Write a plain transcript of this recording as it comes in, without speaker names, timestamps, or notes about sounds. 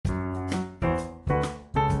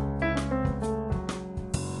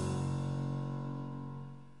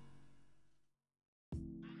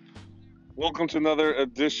Welcome to another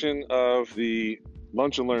edition of the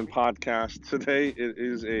Lunch and Learn podcast. Today it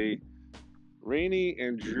is a rainy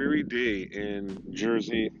and dreary day in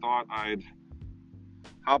Jersey. Thought I'd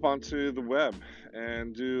hop onto the web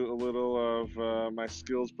and do a little of my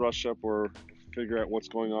skills brush up or figure out what's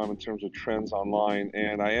going on in terms of trends online.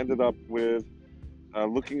 And I ended up with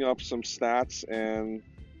looking up some stats and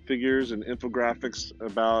figures and infographics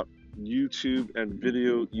about YouTube and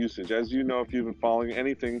video usage. As you know, if you've been following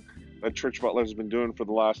anything that Church Butler has been doing for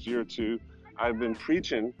the last year or two, I've been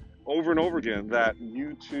preaching over and over again that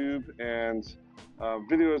YouTube and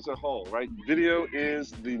video as a whole, right? Video is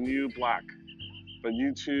the new black. But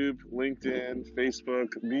YouTube, LinkedIn, Facebook,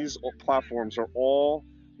 these platforms are all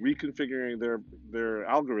reconfiguring their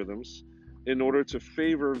algorithms in order to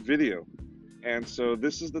favor video. And so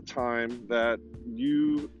this is the time that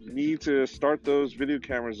you need to start those video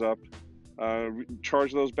cameras up,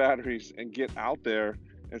 charge those batteries, and get out there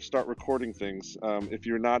and start recording things. If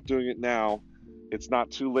you're not doing it now, it's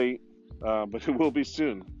not too late, but it will be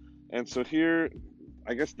soon. And so here,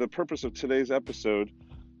 I guess the purpose of today's episode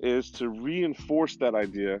is to reinforce that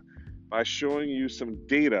idea by showing you some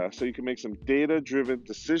data so you can make some data-driven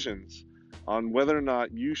decisions on whether or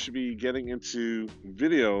not you should be getting into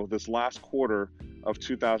video this last quarter of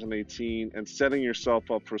 2018 and setting yourself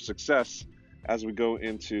up for success as we go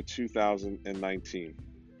into 2019.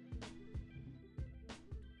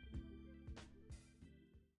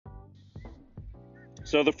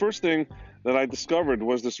 So the first thing that I discovered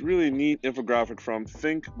was this really neat infographic from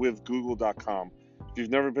thinkwithgoogle.com. If you've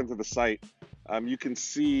never been to the site, you can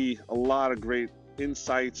see a lot of great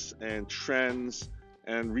insights and trends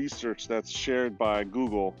and research that's shared by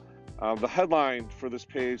Google. The headline for this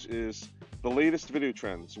page is the latest video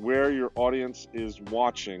trends, where your audience is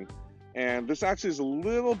watching. And this actually is a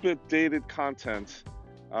little bit dated content.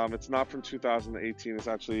 It's not from 2018. It's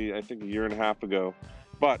actually, I think, a year and a half ago.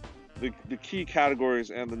 But the key categories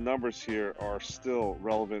and the numbers here are still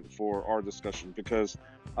relevant for our discussion because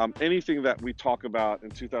anything that we talk about in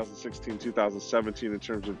 2016, 2017 in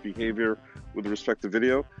terms of behavior with respect to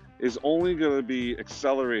video is only going to be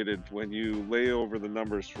accelerated when you lay over the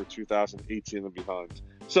numbers for 2018 and beyond.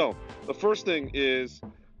 So the first thing is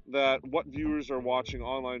that what viewers are watching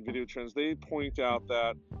online video trends. They point out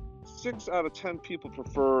that 6 out of 10 people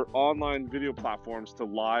prefer online video platforms to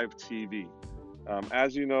live TV.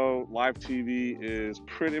 As you know, live TV is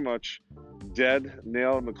pretty much dead,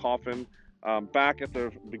 nail in the coffin. Back at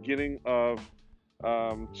the beginning of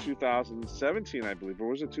 2017, I believe, or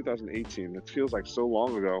was it 2018? It feels like so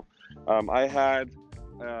long ago. I had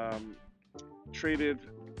traded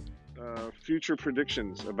future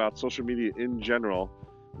predictions about social media in general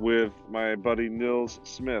with my buddy Nils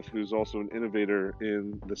Smith, who's also an innovator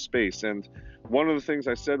in the space. And one of the things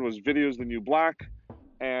I said was video is the new black,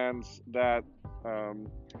 and that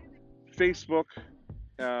Facebook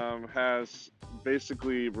has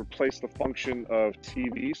basically replaced the function of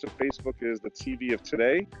TV. So Facebook is the TV of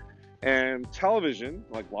today, and television,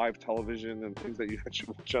 like live television and things that you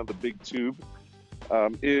actually watch on the big tube,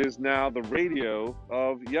 is now the radio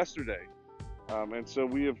of yesterday. And so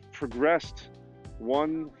we have progressed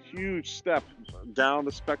one huge step down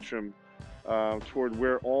the spectrum toward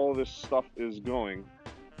where all this stuff is going.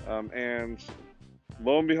 And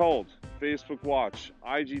lo and behold, Facebook Watch,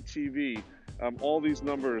 IGTV, all these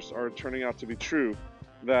numbers are turning out to be true,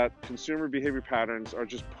 that consumer behavior patterns are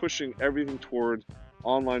just pushing everything toward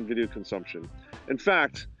online video consumption. In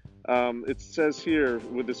fact, it says here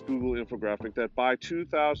with this Google infographic that by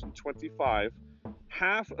 2025,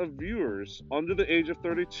 half of viewers under the age of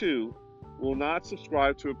 32 will not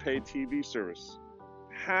subscribe to a paid TV service.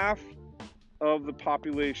 Half of the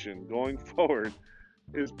population going forward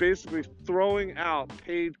is basically throwing out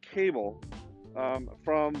paid cable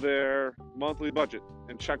from their monthly budget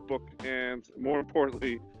and checkbook, and more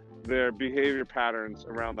importantly, their behavior patterns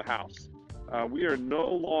around the house. We are no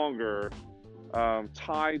longer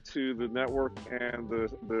tied to the network and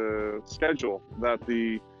the schedule that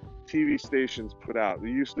the TV stations put out. It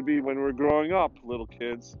used to be when we were growing up, little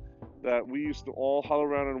kids, that we used to all huddle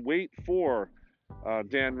around and wait for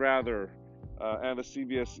Dan Rather and the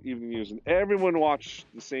CBS Evening News, and everyone watched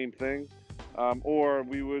the same thing. Or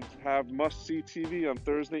we would have must-see TV on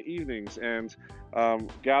Thursday evenings and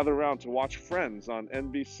gather around to watch Friends on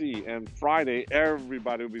NBC. And Friday,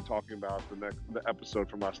 everybody would be talking about the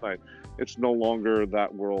episode from last night. It's no longer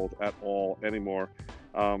that world at all anymore.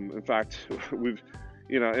 In fact,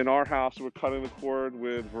 in our house, we're cutting the cord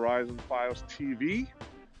with Verizon Fios TV,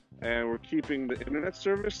 and we're keeping the internet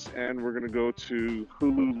service, and we're going to go to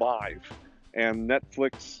Hulu Live and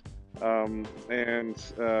Netflix and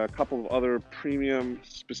a couple of other premium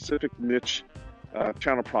specific niche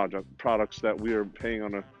channel products that we are paying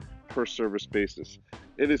on a per service basis.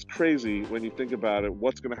 It is crazy when you think about it,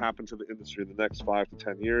 what's going to happen to the industry in the next 5 to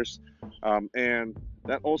 10 years. And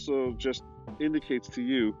that also just indicates to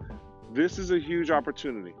you, this is a huge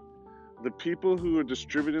opportunity. The people who are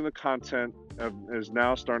distributing the content is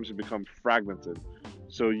now starting to become fragmented.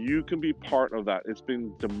 So you can be part of that. It's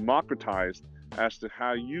been democratized as to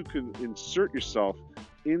how you can insert yourself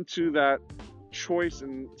into that choice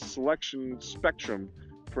and selection spectrum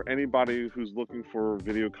for anybody who's looking for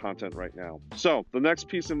video content right now. So the next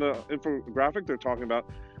piece in the infographic, they're talking about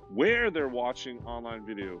where they're watching online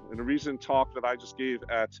video. In a recent talk that I just gave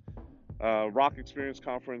at Rock Experience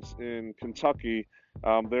Conference in Kentucky,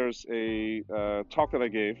 there's a talk that I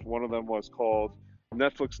gave. One of them was called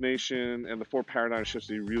Netflix Nation and the 4 paradigm shifts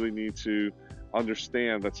that you really need to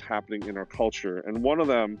understand that's happening in our culture. And one of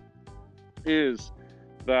them is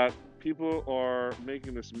that people are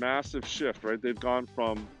making this massive shift, right? They've gone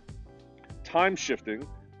from time shifting.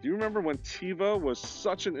 Do you remember when TiVo was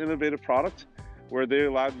such an innovative product where they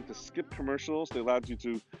allowed you to skip commercials? They allowed you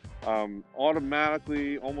to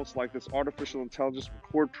automatically, almost like this artificial intelligence,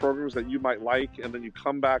 record programs that you might like, and then you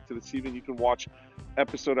come back to the TV and you can watch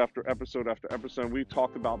episode after episode after episode. And we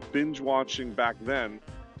talked about binge watching back then.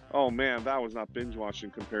 Oh man, that was not binge watching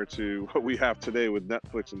compared to what we have today with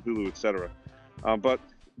Netflix and Hulu, etc. But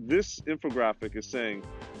this infographic is saying,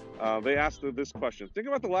 they asked this question. Think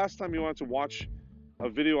about the last time you wanted to watch a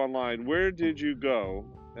video online. Where did you go?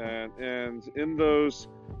 And in those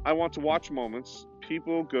I want to watch moments,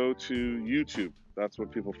 people go to YouTube. That's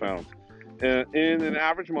what people found. In an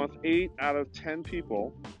average month, 8 out of 10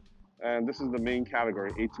 people, and this is the main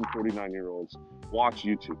category, 18 to 49-year-olds, watch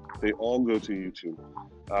YouTube. They all go to YouTube.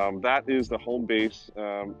 That is the home base.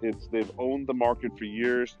 They've owned the market for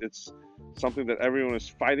years. It's something that everyone is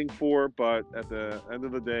fighting for, but at the end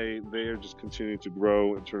of the day, they are just continuing to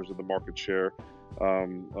grow in terms of the market share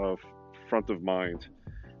of front of mind.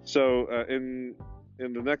 So in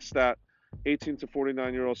the next stat, 18 to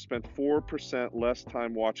 49-year-olds spent 4% less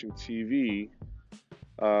time watching TV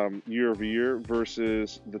year over year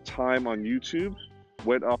versus the time on YouTube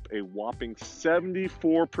went up a whopping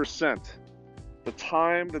 74%. The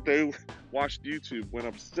time that they watched YouTube went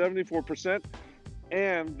up 74%,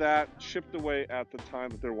 and that chipped away at the time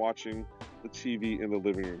that they're watching the TV in the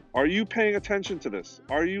living room. Are you paying attention to this?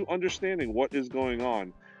 Are you understanding what is going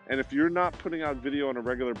on? And if you're not putting out video on a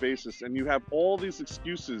regular basis and you have all these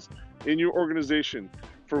excuses in your organization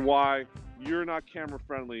for why you're not camera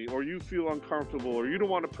friendly, or you feel uncomfortable, or you don't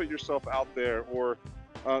want to put yourself out there, or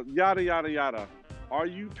yada, yada, yada, are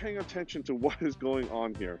you paying attention to what is going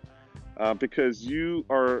on here? Because you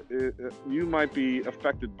might be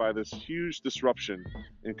affected by this huge disruption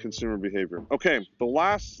in consumer behavior. Okay, the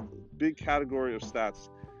last big category of stats,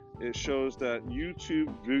 it shows that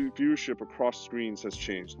YouTube viewership across screens has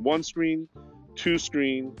changed. 1 screen, 2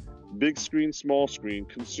 screen, big screen, small screen.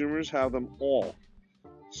 Consumers have them all.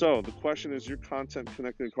 So the question is, your content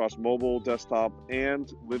connected across mobile, desktop, and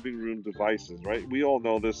living room devices, right? We all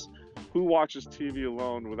know this. Who watches TV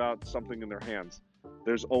alone without something in their hands?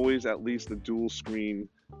 There's always at least a dual screen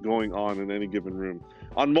going on in any given room.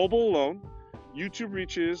 On mobile alone, YouTube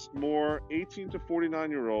reaches more 18 to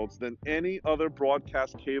 49-year-olds than any other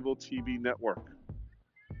broadcast cable TV network.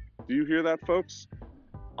 Do you hear that, folks?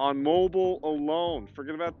 On mobile alone,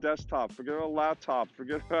 forget about desktop, forget about laptop,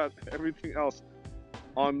 forget about everything else.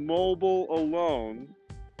 On mobile alone,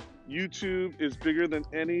 YouTube is bigger than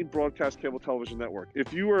any broadcast cable television network.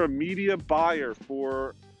 If you are a media buyer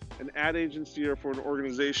for an ad agency or for an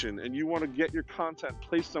organization and you want to get your content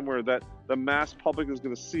placed somewhere that the mass public is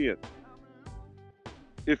going to see it,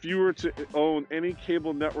 if you were to own any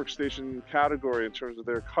cable network station category in terms of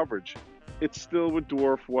their coverage, it still would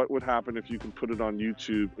dwarf what would happen if you can put it on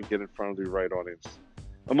YouTube and get in front of the right audience.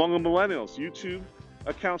 Among the millennials, YouTube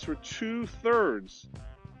accounts for 2/3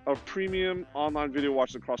 of premium online video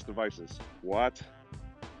watched across devices. What?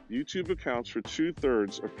 YouTube accounts for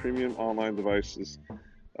 2/3 of premium online devices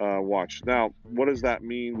watched. Now, what does that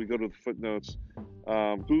mean? We go to the footnotes.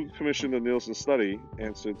 Google commissioned a Nielsen study,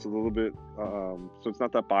 and so it's a little bit, so it's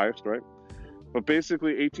not that biased, right? But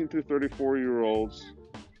basically, 18 to 34-year-olds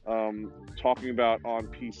talking about on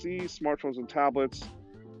PCs, smartphones, and tablets,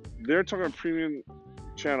 they're talking about premium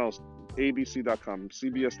channels. ABC.com,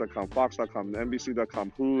 CBS.com, Fox.com,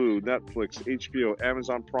 NBC.com, Hulu, Netflix, HBO,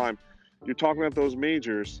 Amazon Prime. You're talking about those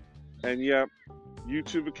majors, and yet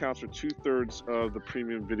YouTube accounts for 2/3 of the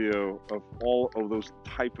premium video of all of those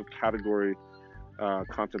type of category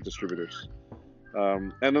content distributors.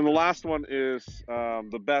 And then the last one is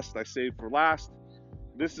the best I saved for last.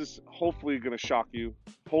 This is hopefully going to shock you,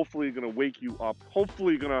 hopefully going to wake you up,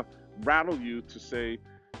 hopefully going to rattle you to say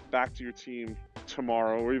back to your team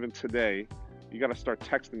tomorrow or even today. You got to start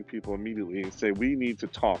texting people immediately and say, we need to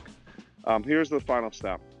talk. Here's the final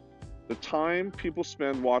step. The time people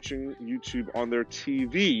spend watching YouTube on their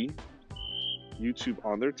TV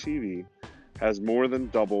has more than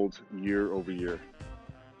doubled year over year.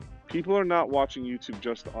 People are not watching YouTube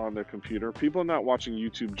just on their computer. People are not watching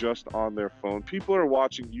YouTube just on their phone. People are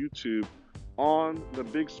watching YouTube on the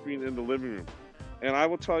big screen in the living room. And I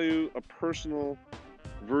will tell you a personal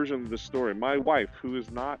version of this story. My wife, who is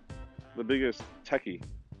not the biggest techie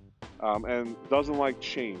and doesn't like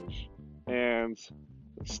change and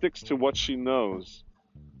sticks to what she knows,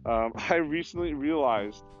 I recently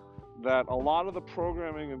realized that a lot of the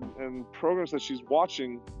programming and programs that she's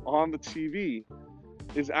watching on the TV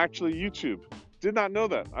is actually YouTube. Did not know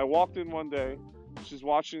that. I walked in one day, she's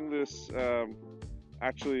watching this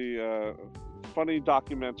funny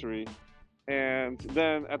documentary, and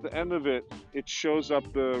then at the end of it, it shows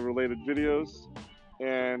up the related videos,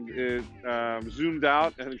 and it zoomed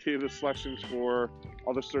out and it gave the selections for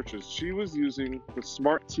other searches. She was using the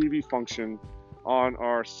smart TV function on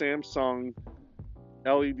our Samsung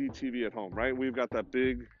LED TV at home, right? We've got that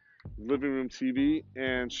big living room TV,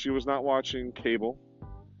 and she was not watching cable.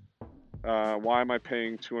 Why am I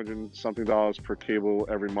paying $200 something per cable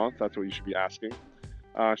every month? That's what you should be asking.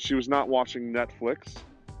 She was not watching Netflix.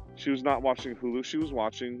 She was not watching Hulu. She was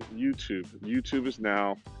watching YouTube. YouTube is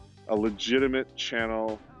now a legitimate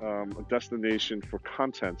channel, a destination for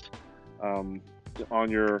content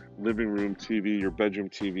on your living room TV, your bedroom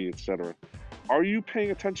TV, etc. Are you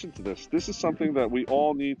paying attention to this? This is something that we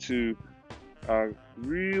all need to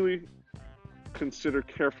really consider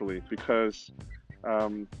carefully, because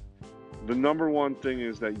the number one thing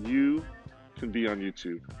is that you can be on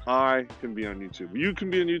YouTube. I can be on YouTube. You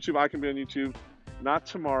can be on YouTube. I can be on YouTube. Not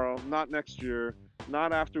tomorrow, not next year,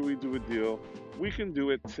 not after we do a deal. We can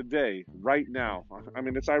do it today, right now. I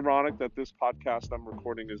mean, it's ironic that this podcast I'm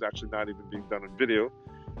recording is actually not even being done in video,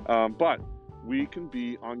 but we can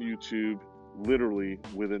be on YouTube literally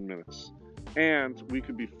within minutes. And we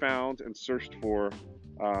can be found and searched for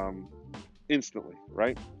instantly,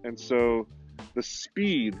 right? And so the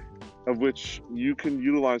speed of which you can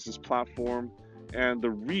utilize this platform and the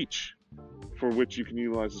reach for which you can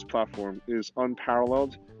utilize this platform is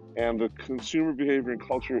unparalleled, and the consumer behavior and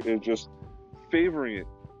culture is just favoring it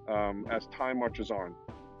as time marches on.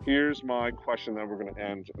 Here's my question that we're going to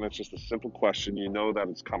end, and it's just a simple question. You know that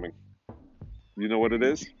it's coming. You know what it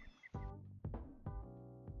is?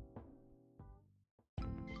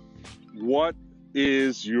 What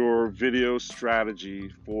is your video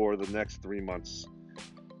strategy for the next 3 months?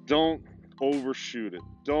 Don't overshoot it.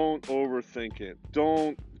 Don't overthink it.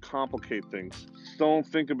 Don't complicate things. Don't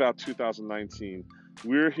think about 2019.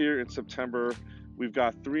 We're here in September. We've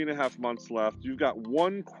got 3.5 months left. You've got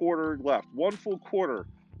 1 quarter left, 1 full quarter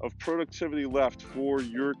of productivity left for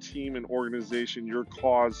your team and organization, your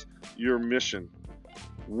cause, your mission.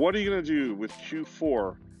 What are you going to do with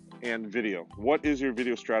Q4 and video? What is your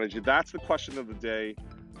video strategy? That's the question of the day.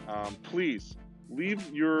 Please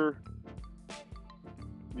leave your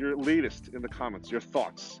latest in the comments, your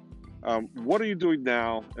thoughts. What are you doing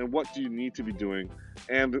now, and what do you need to be doing?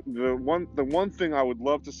 And the one thing I would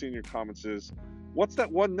love to see in your comments is, what's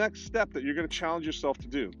that one next step that you're going to challenge yourself to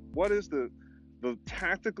do? What is the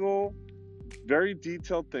tactical, very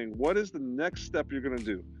detailed thing? What is the next step you're going to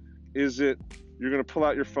do? Is it you're going to pull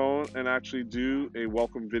out your phone and actually do a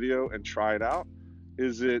welcome video and try it out?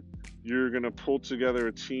 Is it you're going to pull together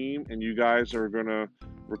a team and you guys are going to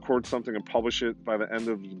record something and publish it by the end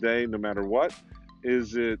of the day, no matter what?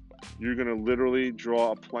 Is it you're going to literally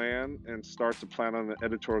draw a plan and start to plan on the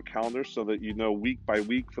editorial calendar so that you know week by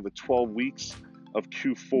week for the 12 weeks of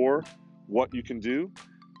Q4 what you can do?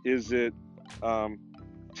 Is it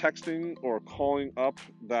texting or calling up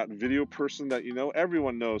that video person that you know?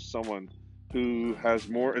 Everyone knows someone who has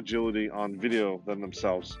more agility on video than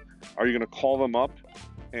themselves. Are you going to call them up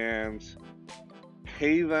and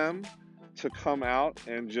pay them to come out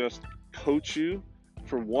and just coach you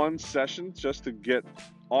for 1 session just to get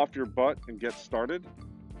off your butt and get started?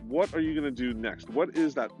 What are you going to do next? What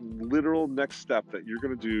is that literal next step that you're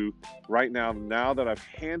going to do right now? Now that I've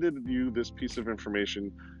handed you this piece of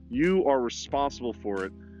information, you are responsible for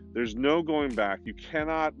it. There's no going back. You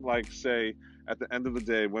cannot say at the end of the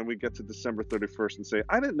day when we get to December 31st and say,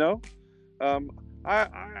 I didn't know.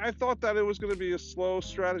 I thought that it was going to be a slow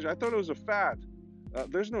strategy. I thought it was a fad.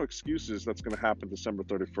 There's no excuses that's going to happen December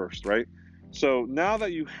 31st, right? So now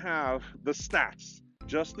that you have the stats,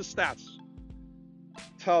 just the stats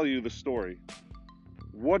tell you the story,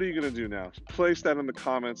 what are you going to do now? Place that in the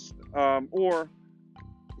comments, or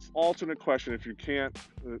alternate question, if you can't,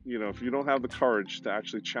 if you don't have the courage to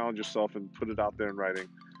actually challenge yourself and put it out there in writing,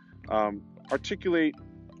 articulate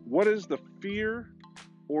what is the fear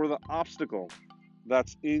or the obstacle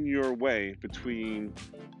that's in your way between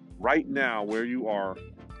right now where you are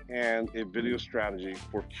and a video strategy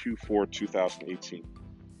for Q4 2018.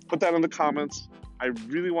 Put that in the comments. I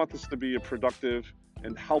really want this to be a productive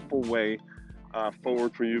and helpful way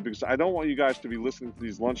forward for you, because I don't want you guys to be listening to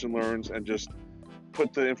these lunch and learns and just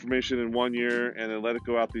put the information in one ear and then let it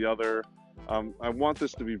go out the other. I want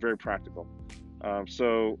this to be very practical.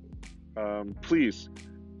 So please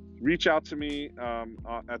reach out to me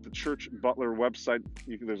at the Church Butler website.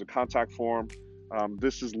 There's a contact form.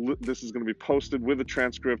 This is going to be posted with a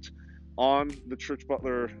transcript on the Church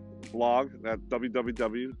Butler blog at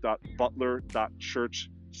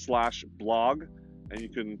www.butler.church/blog, and you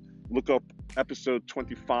can look up episode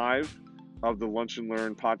 25 of the Lunch and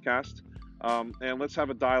Learn podcast, and let's have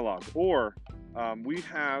a dialogue. Or we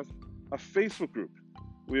have a Facebook group.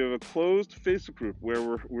 We have a closed Facebook group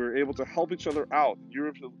where we're able to help each other out.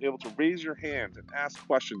 You're able to raise your hand and ask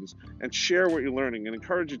questions and share what you're learning and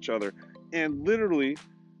encourage each other. And literally,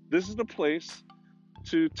 this is the place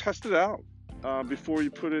to test it out before you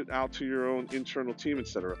put it out to your own internal team,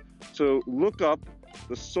 etc. So look up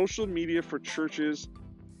the Social Media for Churches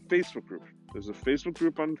Facebook group. There's a Facebook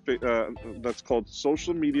group that's called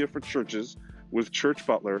Social Media for Churches with Church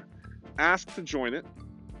Butler. Ask to join it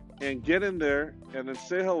and get in there and then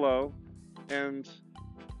say hello and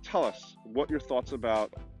tell us what your thoughts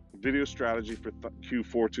about video strategy for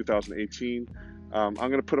Q4 2018. I'm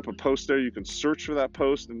going to put up a post there. You can search for that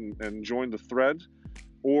post and join the thread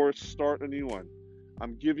or start a new one.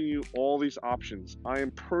 I'm giving you all these options. I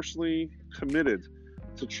am personally committed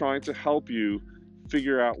to trying to help you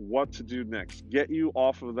figure out what to do next. Get you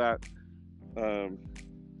off of that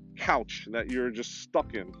couch that you're just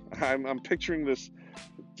stuck in. I'm picturing this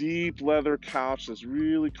deep leather couch that's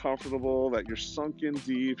really comfortable, that you're sunk in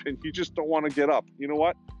deep and you just don't want to get up. You know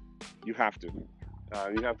what? You have to.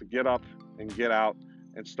 You have to get up and get out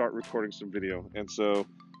and start recording some video. And so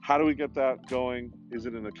how do we get that going? Is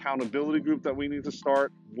it an accountability group that we need to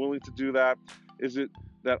start? Willing to do that? Is it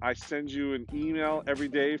that I send you an email every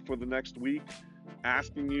day for the next week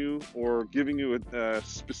asking you or giving you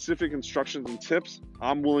specific instructions and tips?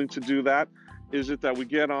 I'm willing to do that. Is it that we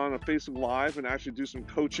get on a Facebook Live and actually do some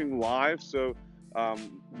coaching live so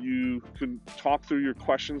you can talk through your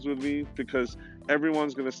questions with me? Because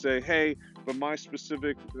everyone's going to say, hey, but my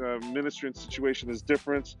specific ministry and situation is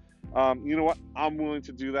different. You know what? I'm willing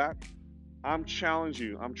to do that. I'm challenging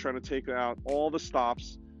you. I'm trying to take out all the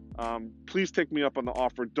stops. Please take me up on the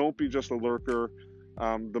offer. Don't be just a lurker.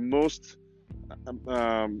 The most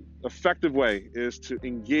effective way is to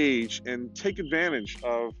engage and take advantage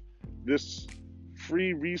of this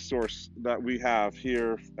free resource that we have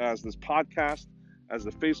here, as this podcast, as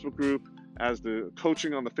the Facebook group, as the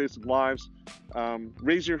coaching on the Facebook Lives.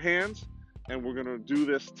 Raise your hands and we're going to do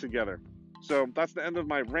this together. So that's the end of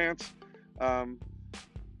my rant. A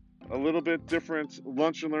little bit different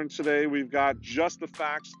Lunch and Learn today. We've got just the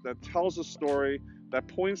facts that tells a story, that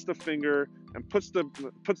points the finger and puts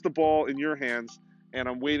the ball in your hands. And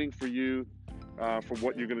I'm waiting for you for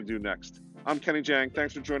what you're going to do next. I'm Kenny Jang.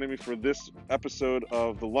 Thanks for joining me for this episode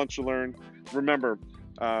of the Lunch and Learn. Remember,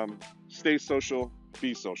 stay social,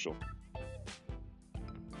 be social.